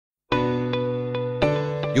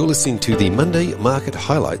You're listening to the Monday Market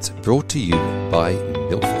Highlights brought to you by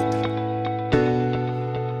Milford.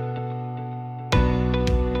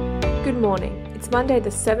 Good morning. It's Monday the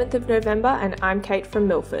 7th of November and I'm Kate from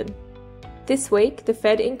Milford. This week, the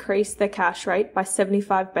Fed increased their cash rate by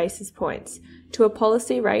 75 basis points to a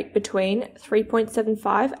policy rate between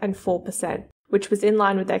 3.75 and 4%, which was in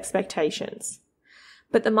line with expectations.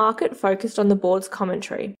 But the market focused on the board's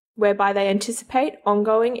commentary, whereby they anticipate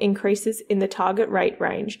ongoing increases in the target rate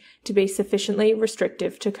range to be sufficiently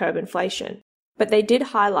restrictive to curb inflation. But they did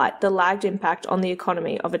highlight the lagged impact on the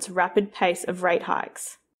economy of its rapid pace of rate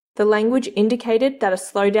hikes. The language indicated that a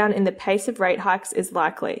slowdown in the pace of rate hikes is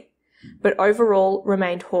likely, but overall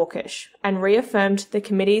remained hawkish and reaffirmed the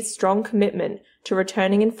committee's strong commitment to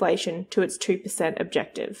returning inflation to its 2%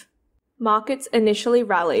 objective. Markets initially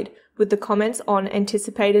rallied with the comments on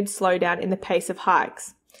anticipated slowdown in the pace of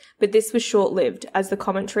hikes, but this was short-lived as the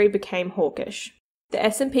commentary became hawkish. The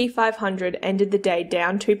S&P 500 ended the day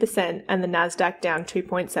down 2% and the Nasdaq down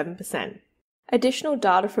 2.7%. Additional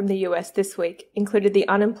data from the US this week included the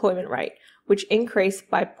unemployment rate, which increased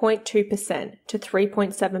by 0.2% to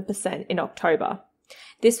 3.7% in October.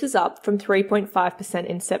 This was up from 3.5%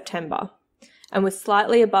 in September, and was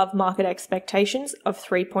slightly above market expectations of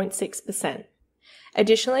 3.6%.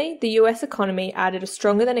 Additionally, the US economy added a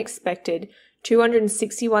stronger than expected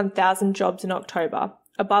 261,000 jobs in October,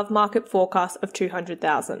 above market forecasts of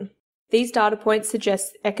 200,000. These data points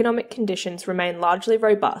suggest economic conditions remain largely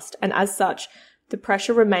robust, and as such, the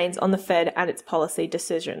pressure remains on the Fed and its policy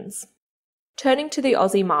decisions. Turning to the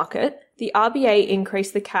Aussie market, the RBA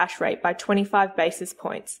increased the cash rate by 25 basis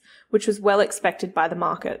points, which was well expected by the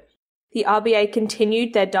market. The RBA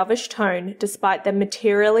continued their dovish tone despite them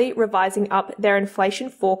materially revising up their inflation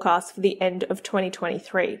forecast for the end of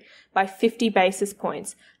 2023 by 50 basis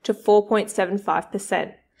points to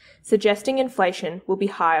 4.75%, suggesting inflation will be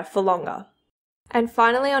higher for longer. And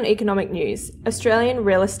finally, on economic news, Australian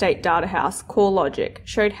real estate data house CoreLogic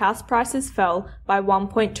showed house prices fell by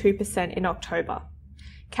 1.2% in October.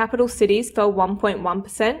 Capital cities fell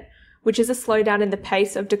 1.1%, which is a slowdown in the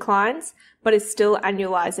pace of declines, but is still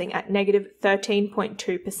annualizing at negative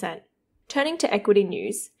 13.2%. Turning to equity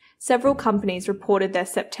news, several companies reported their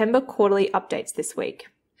September quarterly updates this week,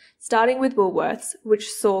 starting with Woolworths,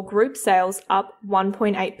 which saw group sales up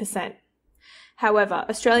 1.8%. However,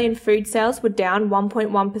 Australian food sales were down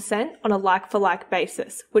 1.1% on a like-for-like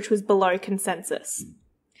basis, which was below consensus.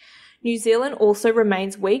 New Zealand also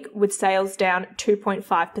remains weak, with sales down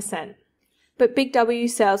 2.5%. But Big W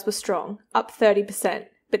sales were strong, up 30%,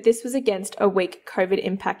 but this was against a weak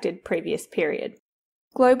COVID-impacted previous period.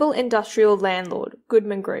 Global industrial landlord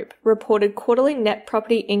Goodman Group reported quarterly net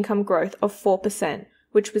property income growth of 4%,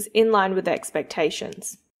 which was in line with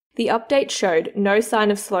expectations. The update showed no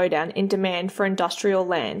sign of slowdown in demand for industrial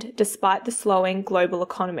land despite the slowing global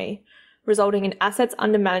economy, resulting in assets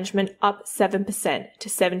under management up 7% to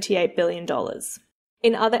 $78 billion.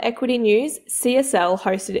 In other equity news, CSL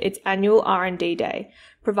hosted its annual R&D Day,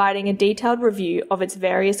 providing a detailed review of its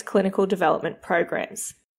various clinical development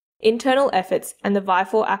programs. Internal efforts and the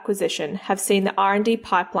Vifor acquisition have seen the R&D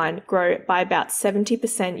pipeline grow by about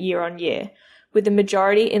 70% year on year, with the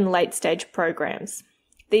majority in late-stage programs.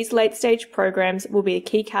 These late-stage programs will be a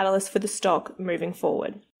key catalyst for the stock moving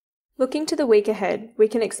forward. Looking to the week ahead, we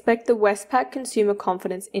can expect the Westpac Consumer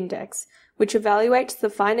Confidence Index, which evaluates the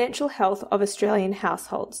financial health of Australian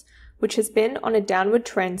households, which has been on a downward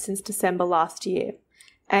trend since December last year,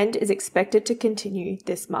 and is expected to continue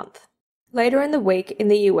this month. Later in the week in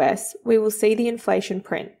the US, we will see the inflation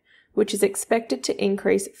print, which is expected to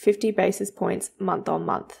increase 50 basis points month on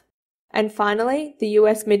month. And finally, the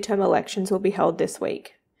US midterm elections will be held this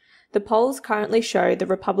week. The polls currently show the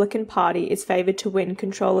Republican Party is favoured to win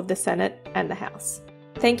control of the Senate and the House.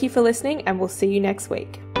 Thank you for listening, and we'll see you next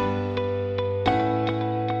week.